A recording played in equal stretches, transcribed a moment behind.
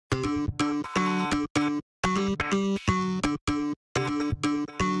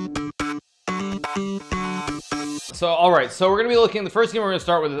all right, so we're gonna be looking. The first game we're gonna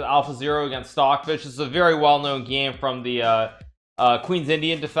start with is AlphaZero against Stockfish. This is a very well-known game from the Queen's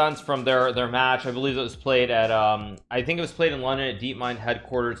Indian defense from their match. I believe it was played at I think it was played in London at DeepMind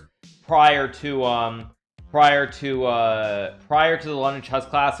headquarters prior to the London Chess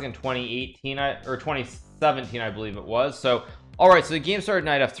Classic in 2018 or 2017, I believe it was. So all right, so the game started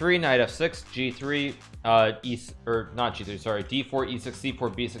knight f3, knight f6, g3, not g3, sorry, d4, e6, c4,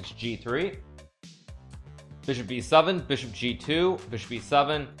 b6, g3, bishop b7, bishop g2, bishop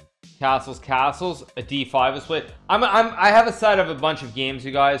b7, castles, a d5 is played. I have a set of a bunch of games,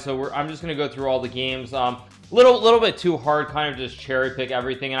 you guys, so I'm just gonna go through all the games. Little bit too hard, kind of just cherry pick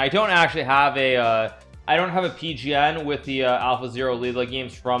everything, and I don't actually have a PGN with the AlphaZero Leela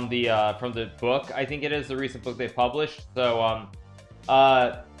games from the book. I think it is the recent book they published. So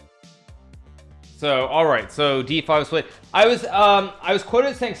all right, so d5 was played. I was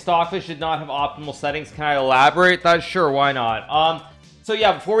quoted saying Stockfish did not have optimal settings. Can I elaborate that? Sure, why not? So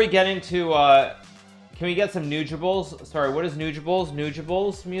yeah, before we get into can we get some Nujables? Sorry, what is Nujables?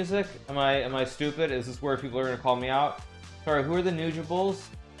 Nujables music? Am I stupid? Is this where people are gonna call me out? Sorry, who are the Nujables?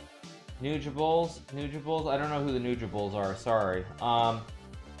 Nujables? I don't know who the Nujables are, sorry.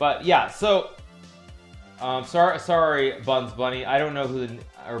 But yeah, so sorry Buns Bunny, I don't know who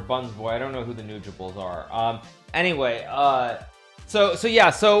or Buns Boy, I don't know who the Nujables are. Anyway, so yeah,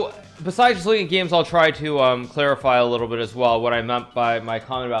 so besides just looking at games, I'll try to clarify a little bit as well what I meant by my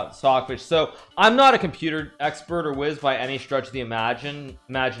comment about Stockfish. So I'm not a computer expert or whiz by any stretch of the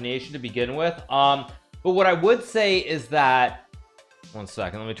imagination to begin with, but what I would say is that, one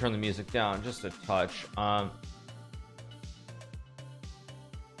second, let me turn the music down just a touch.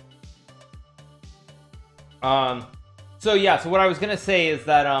 So yeah, so what I was gonna say is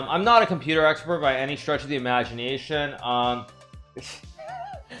that I'm not a computer expert by any stretch of the imagination.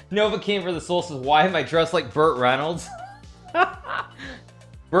 Nova came for the soul says, why am I dressed like Burt Reynolds?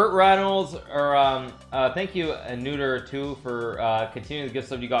 Burt Reynolds, or thank you Neuter too for continuing the gift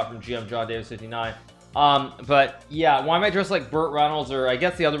sub you got from GM John Davis 59. But yeah, why am I dressed like Burt Reynolds, or I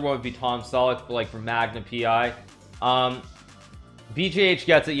guess the other one would be Tom Selleck, like from Magna PI. BJH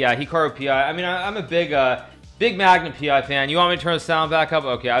gets it. Yeah, Hikaru PI. I mean, I'm a big Magna PI fan. You want me to turn the sound back up?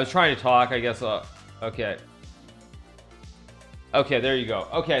 Okay, I was trying to talk, I guess. Okay, there you go.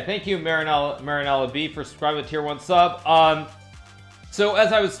 Okay, thank you Marinella B for subscribing to tier 1 sub. So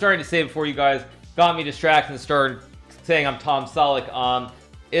as I was starting to say before you guys got me distracted and started saying I'm Tom Selleck,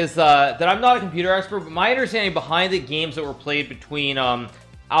 is that I'm not a computer expert, but my understanding behind the games that were played between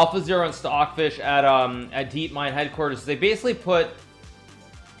AlphaZero and Stockfish at DeepMind headquarters is they basically put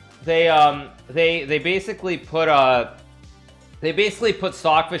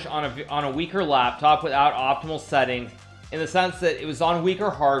Stockfish on a weaker laptop without optimal settings, in the sense that it was on weaker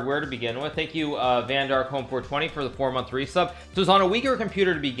hardware to begin with. Thank you Van Dark Home 420 for the 4-month resub. So it was on a weaker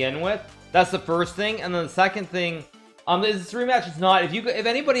computer to begin with. That's the first thing, and then the second thing. This rematch is not. If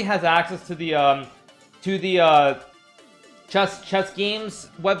anybody has access to the chess games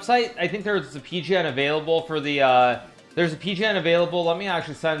website, I think there's a PGN available for the. There's a PGN available. Let me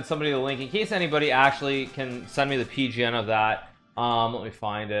actually send somebody the link in case anybody actually can send me the PGN of that. Let me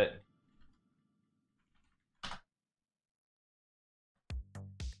find it.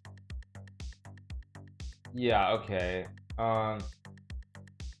 Yeah. Okay.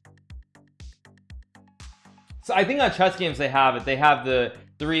 So I think on chess games they have it. They have the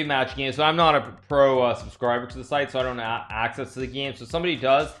rematch game. So I'm not a pro subscriber to the site, so I don't have access to the game. So if somebody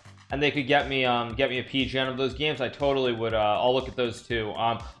does, and they could get me a PGN of those games, I totally would. I'll look at those too.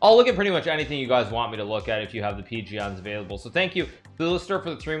 I'll look at pretty much anything you guys want me to look at if you have the PGNs available. So thank you, the listener, for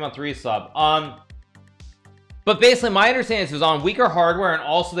the 3-month resub. But basically, my understanding is it was on weaker hardware, and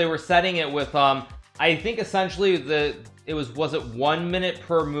also they were setting it with I think essentially was it 1 minute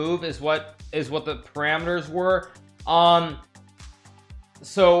per move is what the parameters were.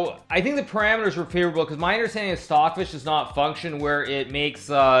 So I think the parameters were favorable because my understanding is Stockfish does not function where it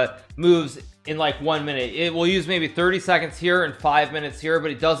makes moves in like 1 minute. It will use maybe 30 seconds here and 5 minutes here, but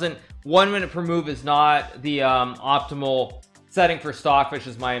it doesn't. 1 minute per move is not the optimal setting for Stockfish,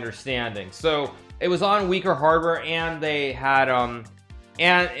 is my understanding. So it was on weaker hardware, and they had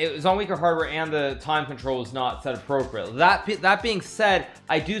and it was on weaker hardware, and the time control was not set appropriately. That being said,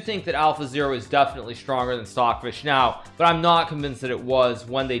 I do think that AlphaZero is definitely stronger than Stockfish now, but I'm not convinced that it was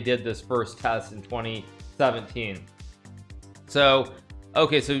when they did this first test in 2017. So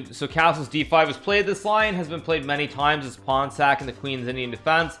okay, so castles d5 was played. This line has been played many times as pawn sack in the Queen's Indian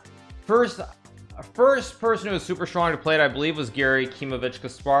defense. First person who was super strong to play it, I believe, was Gary Kimovich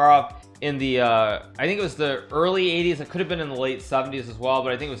Kasparov in the I think it was the early 80s. It could have been in the late 70s as well,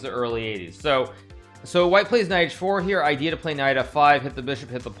 but I think it was the early 80s. So So white plays knight h4 here. Idea to play knight f5, hit the bishop,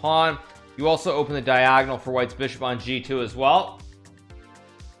 hit the pawn. You also open the diagonal for white's bishop on g2 as well.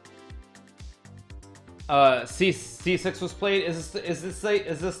 C6 was played. Is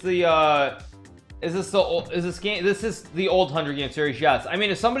this the old 100 game series? Yes. I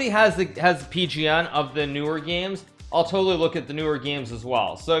mean, if somebody has PGN of the newer games, I'll totally look at the newer games as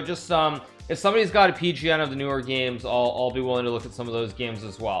well. So just if somebody's got a PGN of the newer games, I'll be willing to look at some of those games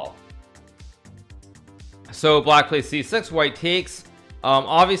as well. So black plays c6, white takes.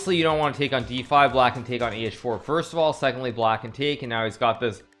 Obviously you don't want to take on d5. Black can take on h4 first of all. Secondly, black can take, and now he's got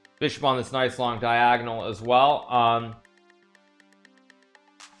this bishop on this nice long diagonal as well.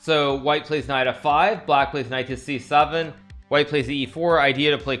 So white plays knight f5, black plays knight to c7, white plays e4.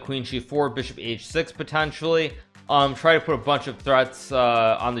 Idea to play queen g4, bishop h6 potentially. Try to put a bunch of threats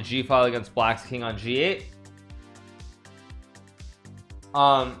on the g file against black's king on g8.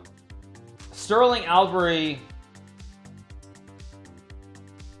 Sterling Albury.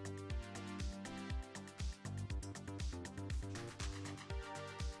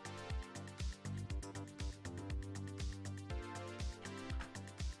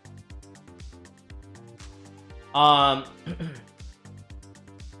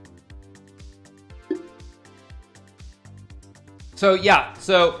 So yeah,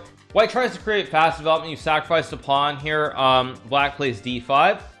 so white tries to create fast development. You sacrifice the pawn here. Black plays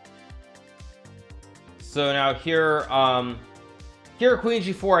d5. So now here here queen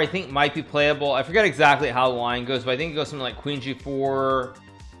g4 I think might be playable. I forget exactly how the line goes, but I think it goes something like queen g4.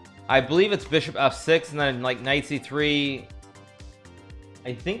 I believe it's bishop f6 and then like knight c3.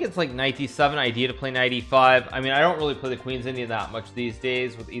 I think it's like knight d7. Idea to play knight e5. I mean, I don't really play the queens any that much these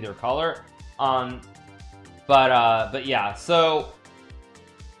days with either color. But yeah, so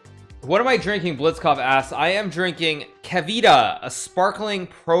what am I drinking? Blitzkov asks. I am drinking Kevita, a sparkling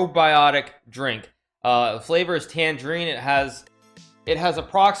probiotic drink. Flavor is tangerine. It has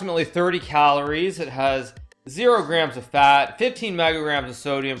approximately 30 calories. It has 0 grams of fat, 15 megagrams of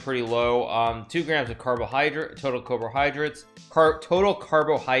sodium, pretty low. 2 grams of total carbohydrates,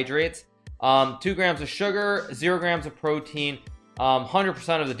 2 grams of sugar, 0 grams of protein,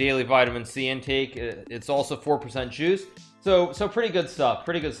 100% of the daily vitamin C intake. It's also 4% juice. So pretty good stuff.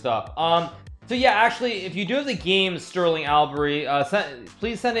 So yeah, actually, if you do have the game, Sterling Albury,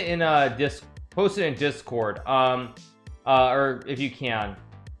 please send it in post it in Discord, or if you can.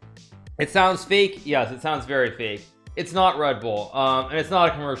 It sounds fake. Yes, it sounds very fake. It's not Red Bull, and it's not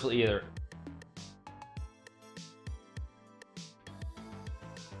a commercial either.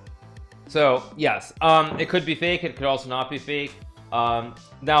 So yes, it could be fake. It could also not be fake. Now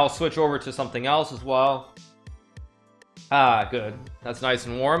I'll switch over to something else as well. Good. That's nice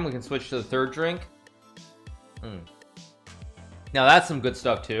and warm. We can switch to the third drink. Now that's some good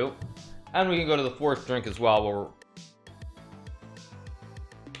stuff too. And we can go to the fourth drink as well. Where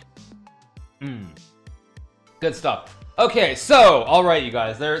good stuff. Okay, so all right, you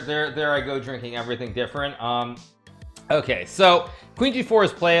guys. There I go, drinking everything different. Okay, so queen g4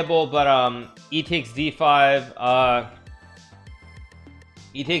 is playable, but e takes d5.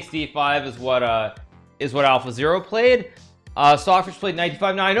 E takes d5 is what AlphaZero played. Stockfish played knight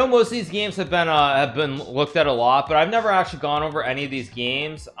d5. Now I know most of these games have been looked at a lot, but I've never actually gone over any of these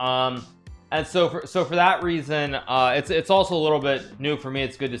games. And so for that reason, it's also a little bit new for me.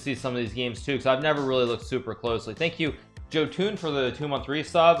 It's good to see some of these games too, because I've never really looked super closely. Thank you, Joe Toon, for the 2-month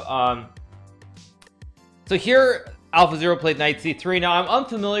resub. So here, AlphaZero played knight c3. Now I'm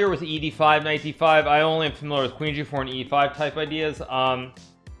unfamiliar with ed5, knight d5. I only am familiar with queen g4 and e5 type ideas.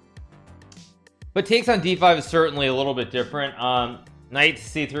 But takes on d5 is certainly a little bit different. Knight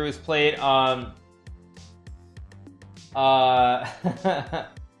c3 was played.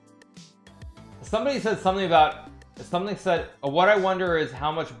 Somebody said something about what I wonder is how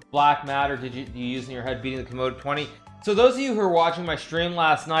much black matter did you use in your head beating the Komodo 20. So those of you who were watching my stream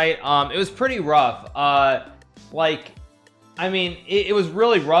last night, it was pretty rough. Like, I mean, it was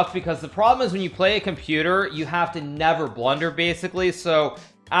really rough because the problem is when you play a computer, you have to never blunder basically. So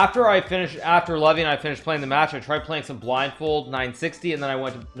after Levy and I finished playing the match, I tried playing some blindfold 960, and then I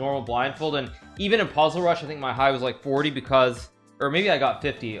went to normal blindfold. And even in Puzzle Rush, I think my high was like 40 because, or maybe I got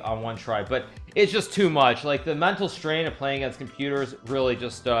 50 on one try, but it's just too much. Like the mental strain of playing against computers really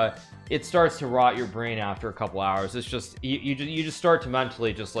just it starts to rot your brain after a couple hours. It's just you just start to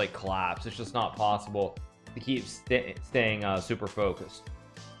mentally just like collapse. It's just not possible to keep staying super focused.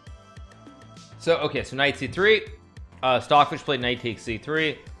 So okay, so knight c3. Stockfish played knight takes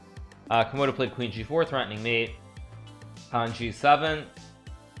c3. Komodo played queen g4, threatening mate on g7.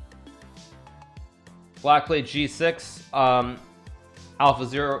 Black played g6.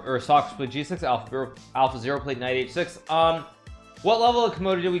 AlphaZero, or Stockfish played G6, AlphaZero played Knight H6. What level of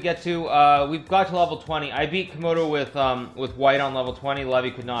Komodo did we get to? We've got to level 20. I beat Komodo with white on level 20.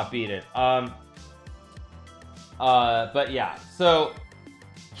 Levy could not beat it. But yeah, so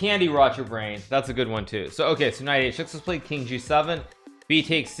Candy rot your brain. That's a good one too. So okay, so Knight H6 was played, King G7, B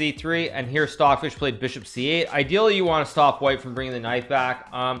takes C3, and here Stockfish played Bishop C8. Ideally, you want to stop white from bringing the knight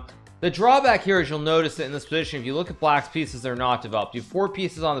back. The drawback here is you'll notice that in this position, if you look at black's pieces, they're not developed. You have 4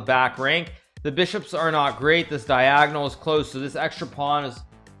 pieces on the back rank. The bishops are not great. This diagonal is close, so this extra pawn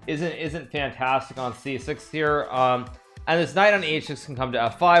isn't fantastic on C6 here. And this knight on H6 can come to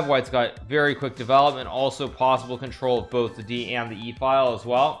F5. White's got very quick development, also possible control of both the D and the E file as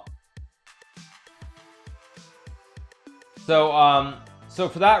well. So so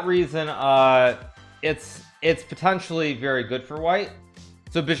for that reason, it's potentially very good for white.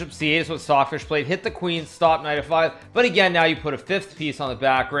 So Bishop C8 is what Stockfish played. Hit the queen, stop knight F5. But again, now you put a 5th piece on the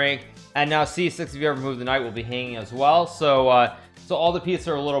back rank. And now C6, if you ever move the knight, will be hanging as well. So so all the pieces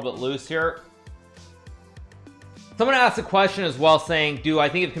are a little bit loose here. Someone asked a question as well, saying, do I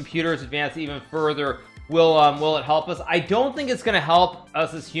think if computers advance even further, will it help us? I don't think it's going to help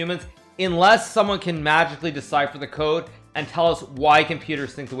us as humans unless someone can magically decipher the code and tell us why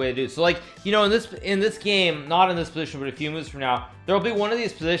computers think the way they do. So like, you know, in this game, not in this position, but a few moves from now, there will be one of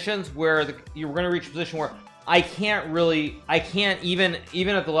these positions where you're going to reach a position where I can't even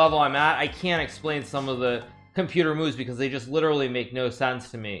at the level I'm at, I can't explain some of the computer moves because they just literally make no sense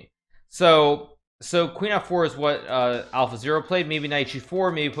to me. So Queen F4 is what AlphaZero played. Maybe Knight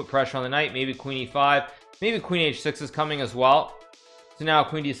G4, maybe put pressure on the knight, maybe Queen E5, maybe Queen H6 is coming as well. So now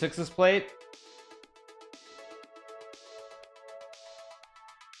Queen D6 is played.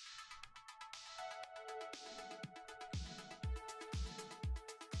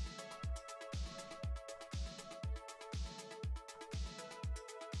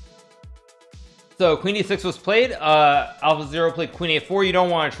 So Queen D6 was played. AlphaZero played Queen A4. You don't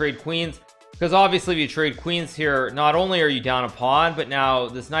want to trade queens because obviously if you trade queens here, not only are you down a pawn, but now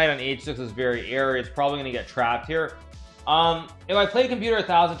this knight on H6 is very airy. It's probably going to get trapped here. If I played a computer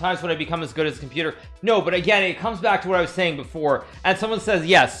 1,000 times, would I become as good as a computer? No, but again, it comes back to what I was saying before. And someone says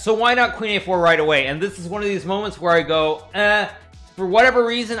yes, so why not Queen A4 right away? And this is one of these moments where I go, for whatever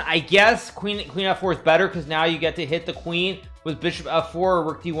reason, I guess Queen F4 is better because now you get to hit the queen with Bishop F4 or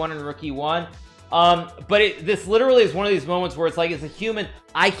Rook D1 and Rook E1. But this literally is one of these moments where it's like, as a human,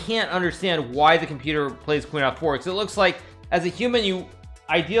 I can't understand why the computer plays Queen F4 because it looks like as a human,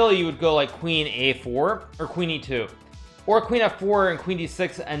 ideally you would go like Queen A4 or Queen E2 or Queen F4 and Queen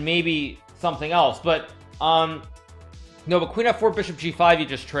D6 and maybe something else. But no, but Queen F4, Bishop G5, you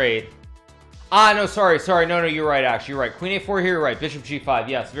just trade. No, sorry, no, you're right, actually, you're right. Queen A4 here, you're right. Bishop G5,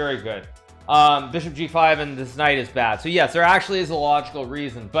 yes, very good. Bishop G5 and this knight is bad. So yes, there actually is a logical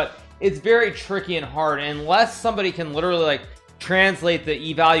reason, but it's very tricky and hard unless somebody can literally like translate the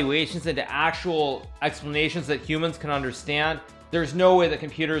evaluations into actual explanations that humans can understand. There's no way that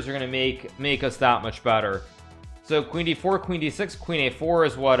computers are going to make us that much better. So Queen D4, Queen D6, Queen A4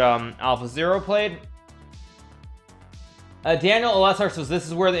 is what AlphaZero played. Daniel LSR says this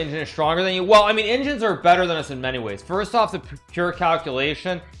is where the engine is stronger than you. Well, I mean, engines are better than us in many ways. First off, the pure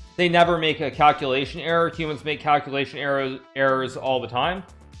calculation, they never make a calculation error. Humans make calculation errors all the time.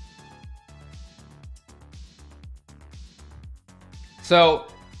 So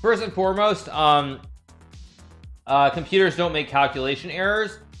first and foremost, computers don't make calculation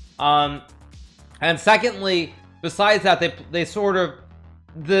errors. And secondly, besides that, they sort of,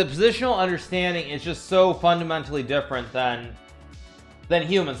 the positional understanding is just so fundamentally different than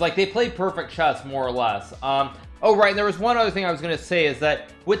humans. Like, they play perfect chess more or less. Oh right, and there was one other thing I was going to say is that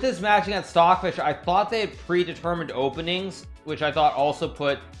with this match against Stockfish, I thought they had predetermined openings, which I thought also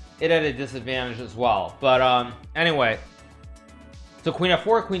put it at a disadvantage as well. But anyway, so Queen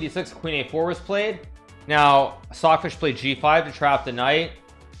F4, Queen D6, Queen A4 was played. Now Stockfish played G5 to trap the knight.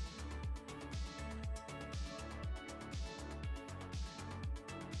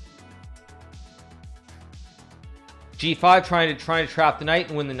 G5 trying to trap the knight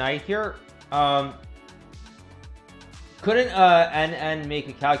and win the knight here. Couldn't NN make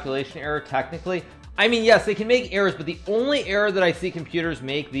a calculation error technically? I mean, yes, they can make errors, but the only error that I see computers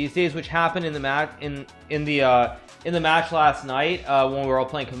make these days, which happened in the match in the match last night when we were all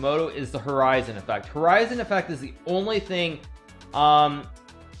playing Komodo, is the horizon effect. Horizon effect is the only thing.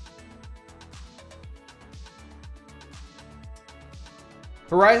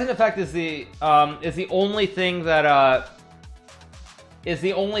 Horizon effect is the only thing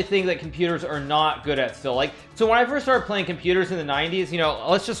that computers are not good at still. Like, so when I first started playing computers in the 90s, you know,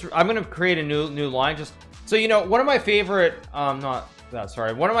 I'm gonna create a new line just so you know. One of my favorite that.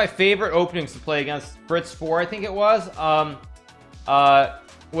 Sorry, one of my favorite openings to play against Fritz 4, I think it was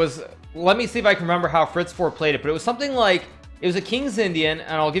let me see if I can remember how Fritz 4 played it, but it was something like, it was a King's Indian,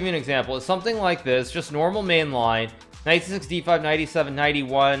 and I'll give you an example. It's something like this, just normal main line, knight c6, d5, knight e7, knight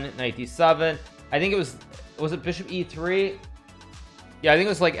e1, knight d7. I think it was it bishop e3? Yeah, I think it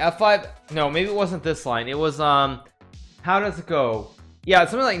was like f5. No, maybe it wasn't this line. It was, how does it go? Yeah,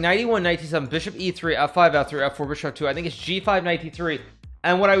 it's something like knight e1, knight d7, bishop e3, f5, f3, f4, bishop f2. I think it's g5, knight d3.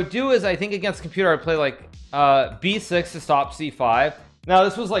 And what I would do is, I think against the computer, I'd play like b6 to stop c5. Now,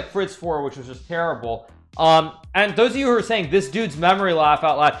 this was like Fritz 4, which was just terrible. And those of you who are saying this dude's memory laugh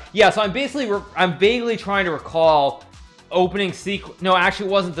out loud, yeah, so I'm vaguely trying to recall opening sequence. No, actually,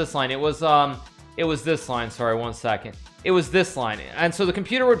 it wasn't this line. It was this line. Sorry, one second. It was this line. And so the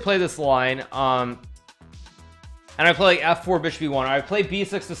computer would play this line, and I play like f4, bishop e1. I play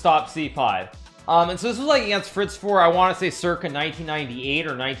b6 to stop c5. And so this was like against Fritz 4, I want to say circa 1998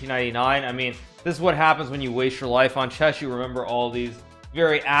 or 1999. I mean, this is what happens when you waste your life on chess. You remember all these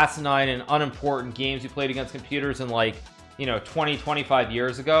very asinine and unimportant games you played against computers in, like, you know, 25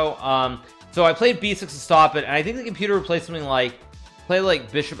 years ago. So I played b6 to stop it, and I think the computer would play something like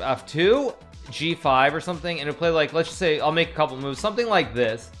bishop f2, g5 or something, and it would play like, let's just say, I'll make a couple moves, something like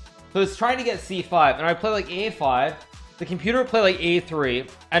this. So it's trying to get c5, and I play like a5. The computer would play like a3,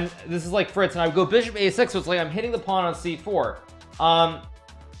 and this is like Fritz, and I would go bishop a6, so it's like I'm hitting the pawn on c4.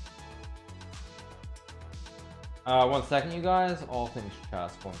 One second, you guys. All things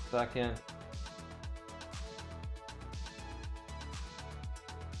chess. 1 second.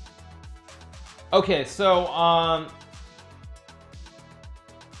 Okay, so,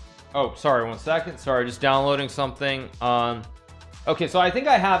 oh, sorry, 1 second. Sorry, just downloading something. Okay, so I think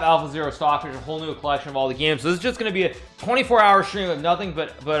I have AlphaZero Stockfish, a whole new collection of all the games. So this is just going to be a 24-hour stream of nothing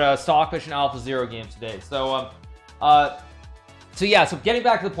but Stockfish and AlphaZero games today. So, so yeah, so getting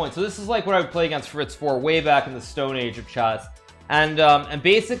back to the point. So this is like what I would play against Fritz 4 way back in the Stone Age of chess. And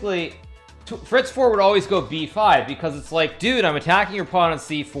basically, Fritz 4 would always go b5 because it's like, dude, I'm attacking your pawn on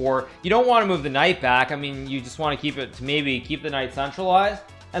c4. You don't want to move the knight back. I mean, you just want to keep it to maybe keep the knight centralized.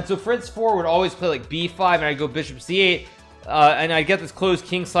 And so Fritz 4 would always play like b5, and I'd go bishop c8, and I'd get this closed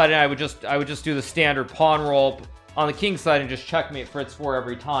king side, and I would just do the standard pawn roll on the king side and just checkmate Fritz 4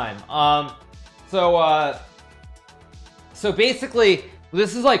 every time. So basically,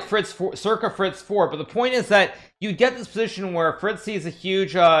 this is like Fritz 4, circa Fritz 4, but the point is that you get this position where Fritz sees a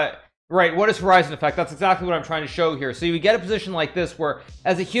huge, right, what is horizon effect? That's exactly what I'm trying to show here. So you would get a position like this where,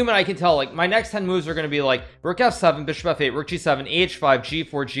 as a human, I can tell, like, my next 10 moves are going to be like rook f7, bishop f8, rook g7, h5,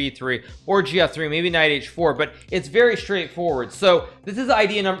 g4, g3, or gf3, maybe knight h4, but it's very straightforward. So this is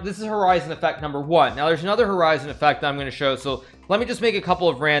this is horizon effect number 1. Now there's another horizon effect that I'm going to show, so let me just make a couple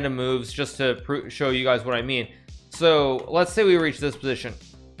of random moves just to show you guys what I mean. So let's say we reach this position.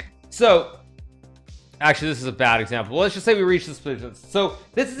 So actually, this is a bad example. Let's just say we reach this position. So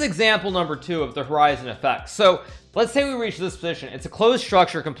this is example number 2 of the horizon effect. So let's say we reach this position. It's a closed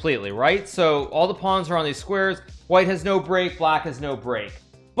structure completely, right? So all the pawns are on these squares. White has no break. Black has no break.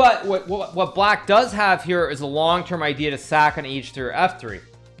 But what black does have here is a long-term idea to sack on h3 or f3.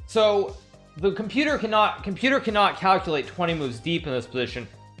 So the computer cannot calculate 20 moves deep in this position.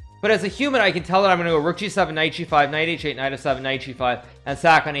 But as a human, I can tell that I'm going to go rook g7, knight g5, knight h8, knight f7, knight g5, and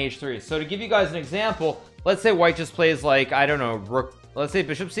sack on h3. So to give you guys an example, let's say white just plays like, I don't know, rook, let's say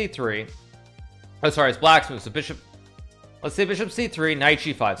bishop c3. Oh, sorry, it's black's move. So let's say bishop c3, knight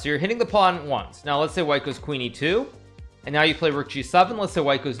g5. So you're hitting the pawn once. Now let's say white goes queen e2, and now you play rook g7. Let's say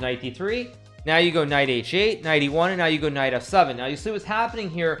white goes knight d3. Now you go knight h8, knight e1, and now you go knight f7. Now you see what's happening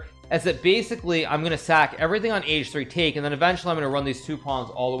here is that basically I'm going to sack everything on h3, take, and then eventually I'm going to run these 2 pawns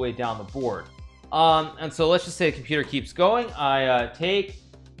all the way down the board. And so let's just say the computer keeps going. I take,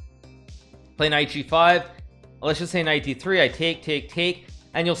 play knight g5. Let's just say knight d3. I take,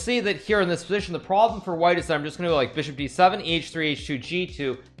 and you'll see that here in this position, the problem for white is that I'm just going to go like bishop d7, h3, h2,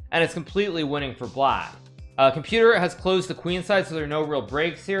 g2, and it's completely winning for black. Computer has closed the queen side, so there are no real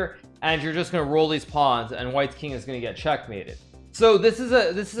breaks here, and you're just going to roll these pawns, and white's king is going to get checkmated. So this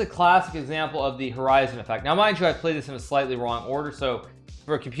is a classic example of the horizon effect. Now, mind you, I played this in a slightly wrong order, so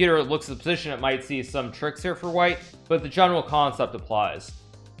for a computer that looks at the position, it might see some tricks here for white, but the general concept applies.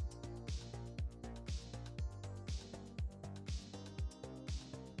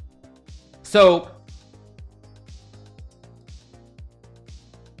 So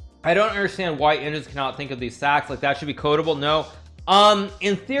I don't understand why engines cannot think of these sacks. Like, that should be codable. No.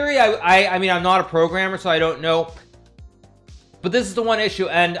 In theory, I mean, I'm not a programmer, so I don't know. But this is the one issue,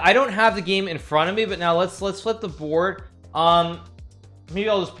 and I don't have the game in front of me, but now let's flip the board. Maybe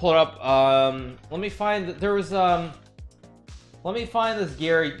I'll just pull it up. Let me find that there was Let me find this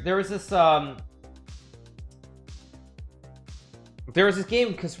Gary. There was this game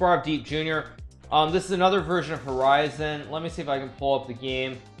Kasparov Deep Jr. This is another version of Horizon. Let me see if I can pull up the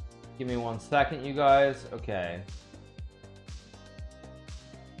game. Give me 1 second, you guys. Okay.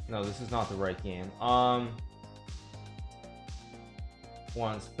 No, this is not the right game. 1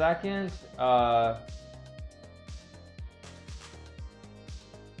 second.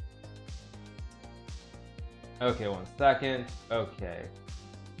 Okay, 1 second. Okay.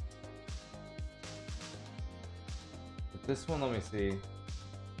 This one, let me see.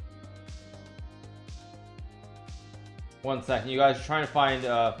 1 second. You guys are trying to find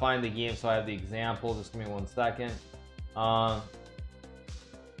the game, so I have the example. Just give me 1 second. Now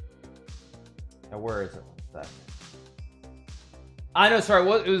where is it? 1 second. I know. Sorry,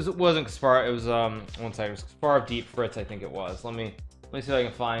 it wasn't Kasparov. It was 1 second. It was Kasparov Deep Fritz, I think it was. Let me see if I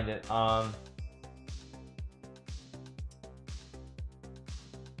can find it.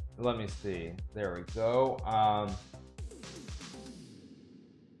 Let me see. There we go. I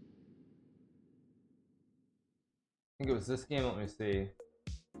think it was this game. Let me see.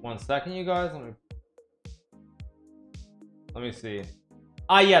 1 second, you guys. Let me see.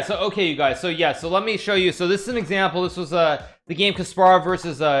 Yeah. So okay, you guys. So yeah. So let me show you. So this is an example. This was the game Kasparov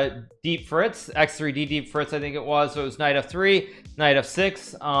versus Deep Fritz, X3D Deep Fritz, I think it was. So it was knight f3, knight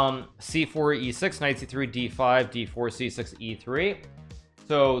f6, c4 e6, knight c3, d5, d4 c6 e3.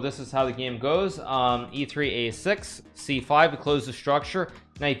 So this is how the game goes. E3 a6, c5 to close the structure,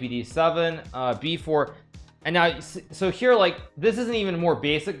 knight bd7, b4. And now, so here, like, this is an even more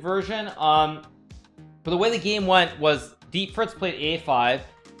basic version. But the way the game went was Deep Fritz played a5,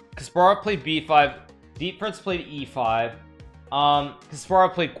 Kasparov played b5, Deep Fritz played e5,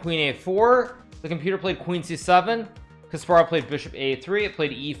 Kasparov played queen a4, the computer played queen c7, Kasparov played bishop a3, it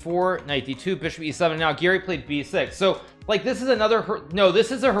played e4, knight d2, bishop e7. Now Gary played b6. So like, this is another, no,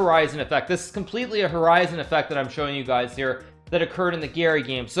 this is a Horizon effect. This is completely a Horizon effect that I'm showing you guys here that occurred in the Gary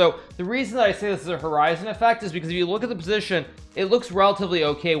game. So the reason that I say this is a Horizon effect is because if you look at the position, it looks relatively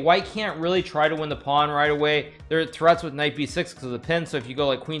okay. White can't really try to win the pawn right away. There are threats with knight b6 because of the pin. So if you go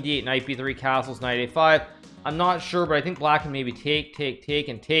like queen d8, knight b3, castles, knight a5, I'm not sure, but I think black can maybe take,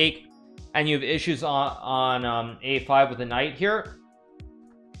 and you have issues on a5 with the knight here.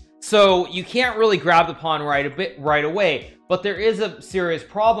 So you can't really grab the pawn right away, but there is a serious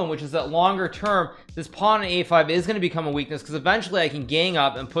problem, which is that longer term, this pawn on a5 is going to become a weakness because eventually I can gang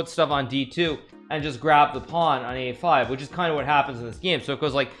up and put stuff on d2 and just grab the pawn on a5, which is kind of what happens in this game. So it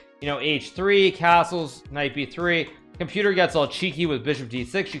goes like, you know, h3, castles, knight b3. Computer gets all cheeky with bishop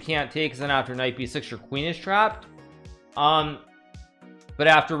d6. You can't take, because then after knight b6, your queen is trapped. But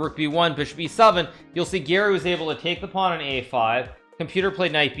after rook b1, bishop e7, you'll see Gary was able to take the pawn on a5. Computer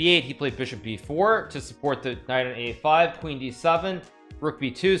played knight b8, he played bishop b4 to support the knight on a5, queen d7, rook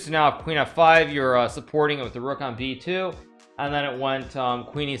b2. So now queen f5, you're supporting it with the rook on b2. And then it went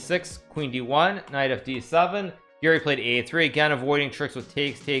queen e6, queen d1, knight f d7. Gary played a3, again avoiding tricks with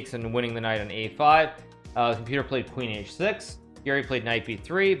takes, and winning the knight on a5. Computer played queen h6. Gary played knight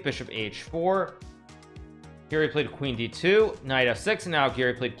b3, bishop h4. Gary played queen d2, knight f6, and now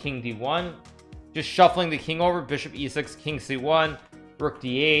Gary played king d1. Just shuffling the king over, bishop e6, king c1, rook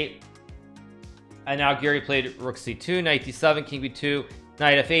d8. And now Gary played rook c2, knight d7, king b2,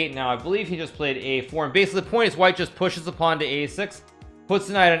 knight f8. Now I believe he just played a4. And basically the point is white just pushes the pawn to a6, puts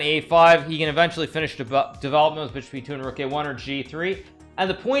the knight on a5. He can eventually finish development with bishop b2 and rook a1 or g3. And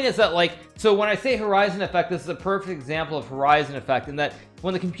the point is that, like, so when I say Horizon effect, this is a perfect example of Horizon effect, in that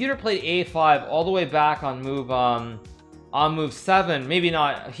when the computer played a5 all the way back on move 7, maybe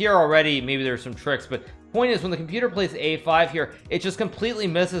not here already, maybe there's some tricks, but point is when the computer plays a5 here, it just completely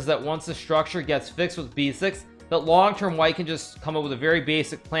misses that once the structure gets fixed with b6, that long-term white can just come up with a very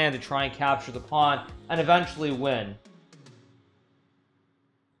basic plan to try and capture the pawn and eventually win.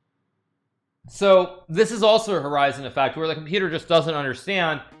 So this is also a Horizon effect where the computer just doesn't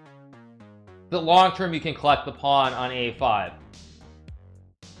understand that long-term you can collect the pawn on a5.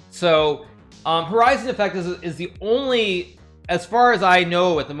 So Horizon effect is the only, as far as I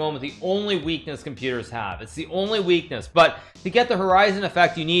know at the moment, the only weakness computers have. It's the only weakness. But to get the Horizon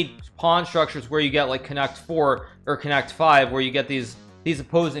effect, you need pawn structures where you get like connect 4 or connect 5, where you get these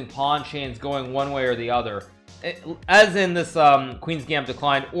opposing pawn chains going one way or the other, as in this Queen's Gambit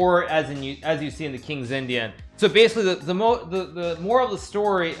Declined, or as you see in the King's Indian. So basically, the moral of the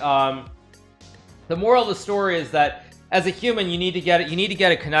story, is that as a human, you need to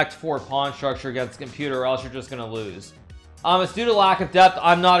get a connect 4 pawn structure against the computer, or else you're just going to lose. It's due to lack of depth.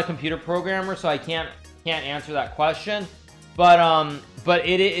 I'm not a computer programmer, so I can't answer that question. But but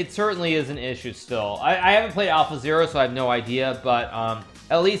it certainly is an issue still. I haven't played AlphaZero, so I have no idea, but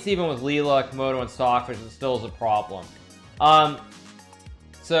at leleast even with Leela, Komodo, and Stockfish, it still is a problem.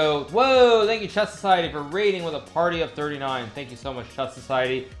 So, whoa, thank you, Chess Society, for raiding with a party of 39. Thank you so much, Chess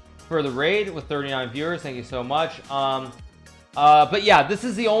Society, for the raid with 39 viewers. Thank you so much. But yeah, this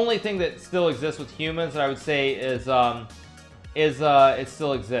is the only thing that still exists with humans that I would say is it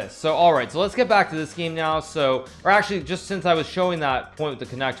still exists. So, all right, so let's get back to this game now. So, or actually, just since I was showing that point with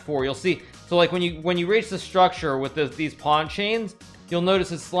the Connect 4, you'll see. So, like when you reach the structure with these pawn chains, you'll notice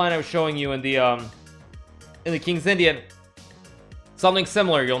this line I was showing you in the King's Indian. Something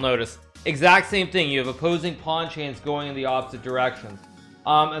similar, you'll notice. Exact same thing. You have opposing pawn chains going in the opposite directions.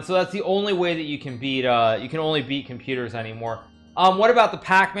 And so that's the only way that you can beat, you can only beat computers anymore. What about the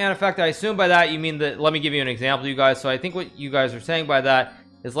Pac-Man effect? I assume by that you mean that, let me give you an example, you guys. So I think what you guys are saying by that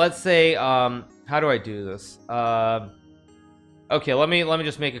is, let's say, how do I do this? Okay, let me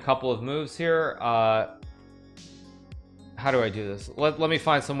just make a couple of moves here. How do I do this? Let me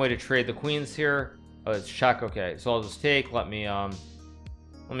find some way to trade the queens here. Oh, it's check. Okay, so I'll just take, let me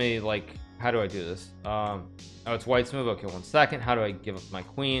like, how do I do this? Oh, it's white's move. Okay, 1 second. How do I give up my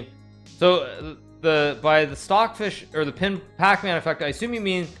queen? So by the Stockfish or the pin Pac-Man effect, I assume you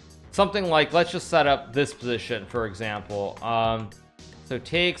mean something like, let's just set up this position, for example. So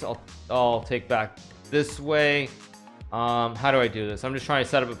takes, I'll take back this way. How do I do this? I'm just trying to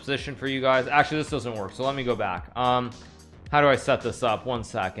set up a position for you guys. Actually, this doesn't work, so let me go back. How do I set this up? 1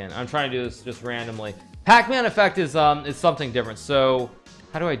 second. I'm trying to do this just randomly. Pac-Man effect is something different. So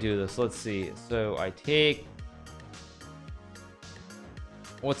how do I do this? Let's see. So I take,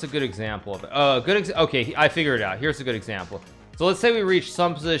 what's a good example of it? Okay, I figured it out. Here's a good example. So let's say we reach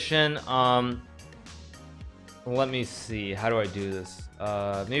some position. Let me see. How do I do this?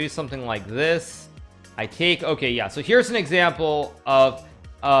 Maybe something like this. I take, okay, yeah. So here's an example of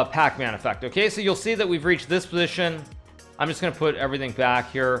Pac-Man effect. Okay, so you'll see that we've reached this position. I'm just gonna put everything back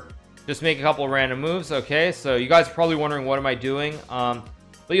here. Just make a couple of random moves. Okay, so you guys are probably wondering, what am I doing?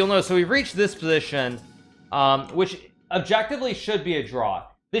 But you'll notice, so we've reached this position, which objectively should be a draw.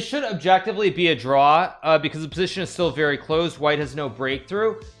 This should objectively be a draw because the position is still very closed. White has no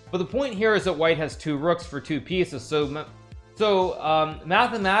breakthrough. But the point here is that white has 2 rooks for 2 pieces. So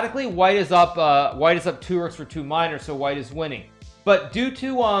mathematically, white is up 2 rooks for 2 minors, so white is winning. But due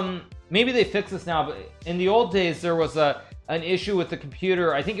to maybe they fix this now, but in the old days there was an issue with the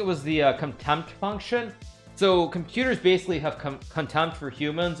computer. I think it was the contempt function. So computers basically have contempt for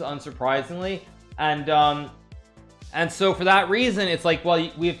humans, unsurprisingly, and so for that reason, it's like,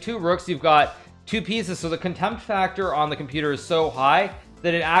 well, we have 2 rooks, you've got 2 pieces, so the contempt factor on the computer is so high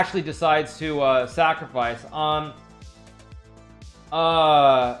that it actually decides to sacrifice.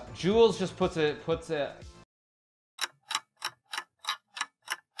 Jules just puts it.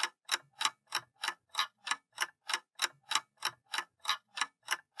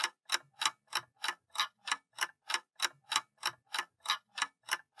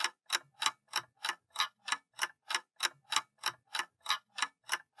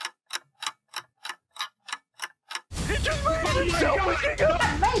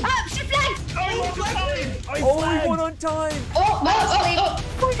 Only one on time.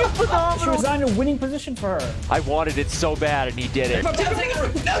 She resigned a winning position for her. I wanted it so bad, and he did it. Now take the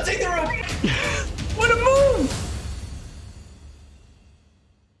room. Now take the room. What a move!